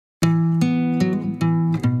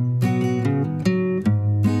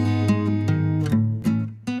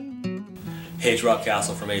Rock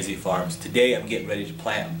Castle from AZ Farms. Today I'm getting ready to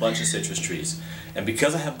plant a bunch of citrus trees. And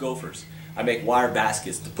because I have gophers, I make wire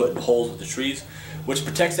baskets to put in holes with the trees, which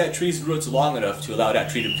protects that tree's roots long enough to allow that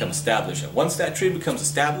tree to become established. And once that tree becomes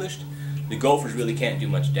established, the gophers really can't do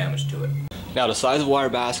much damage to it. Now the size of the wire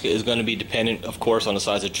basket is going to be dependent, of course, on the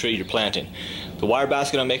size of the tree you're planting. The wire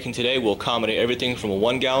basket I'm making today will accommodate everything from a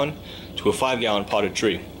 1 gallon to a 5 gallon potted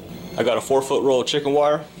tree. I got a 4-foot roll of chicken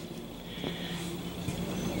wire,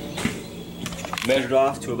 measured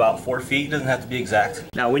off to about 4 feet. It doesn't have to be exact.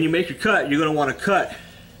 Now when you make your cut, you're going to want to cut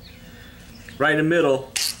right in the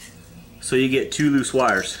middle so you get 2 loose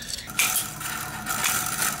wires.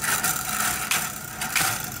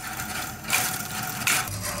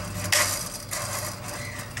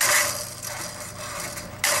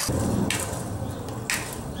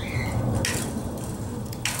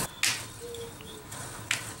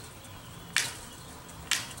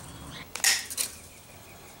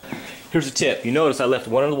 Here's a tip. You notice I left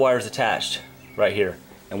one of the wires attached right here.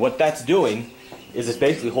 And what that's doing is it's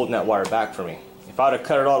basically holding that wire back for me. If I would have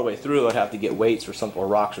cut it all the way through, I'd have to get weights or something, or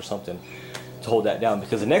rocks or something to hold that down.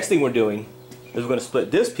 Because the next thing we're doing is we're going to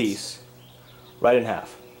split this piece right in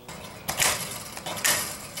half.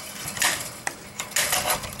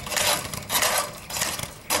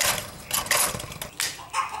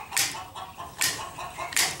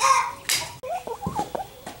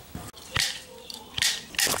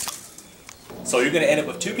 So you're going to end up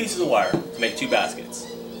with 2 pieces of wire to make 2 baskets.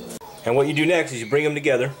 And what you do next is you bring them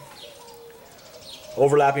together,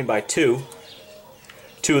 overlapping by two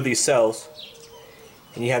of these cells,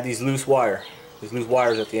 and you have these loose wires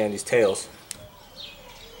at the end, these tails.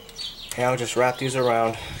 And I'll just wrap these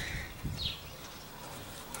around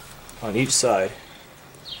on each side.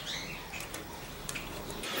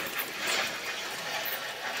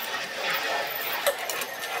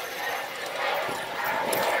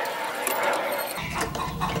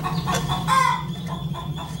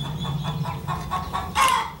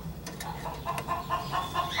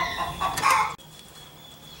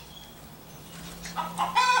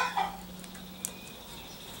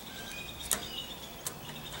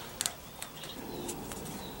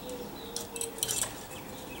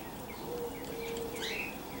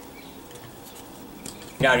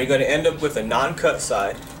 Now you're going to end up with a non-cut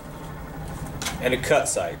side and a cut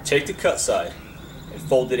side. Take the cut side and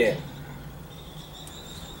fold it in.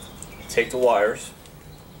 Take the wires,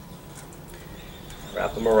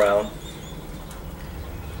 wrap them around,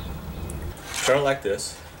 turn it like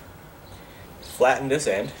this, flatten this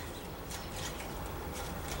end,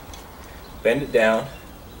 bend it down,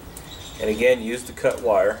 and again use the cut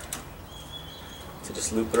wire to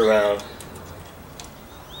just loop it around.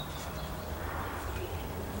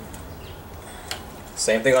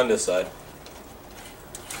 Same thing on this side.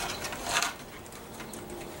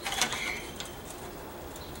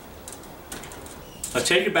 Now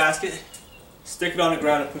take your basket, stick it on the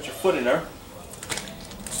ground and put your foot in there.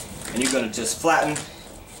 And you're going to just flatten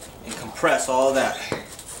and compress all that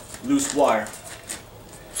loose wire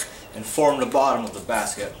and form the bottom of the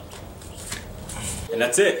basket. And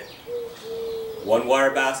that's it. 1 wire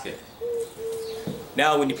basket.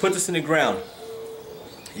 Now when you put this in the ground,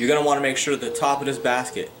 you're going to want to make sure the top of this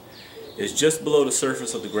basket is just below the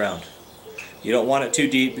surface of the ground. You don't want it too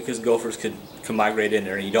deep because gophers could migrate in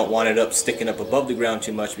there, and you don't want it sticking up above the ground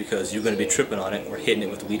too much because you're going to be tripping on it or hitting it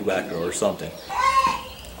with a weed whacker or something.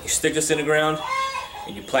 You stick this in the ground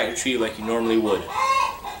and you plant your tree like you normally would.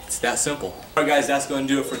 It's that simple. Alright guys, that's going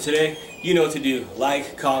to do it for today. You know what to do.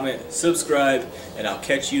 Like, comment, subscribe, and I'll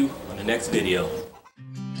catch you on the next video.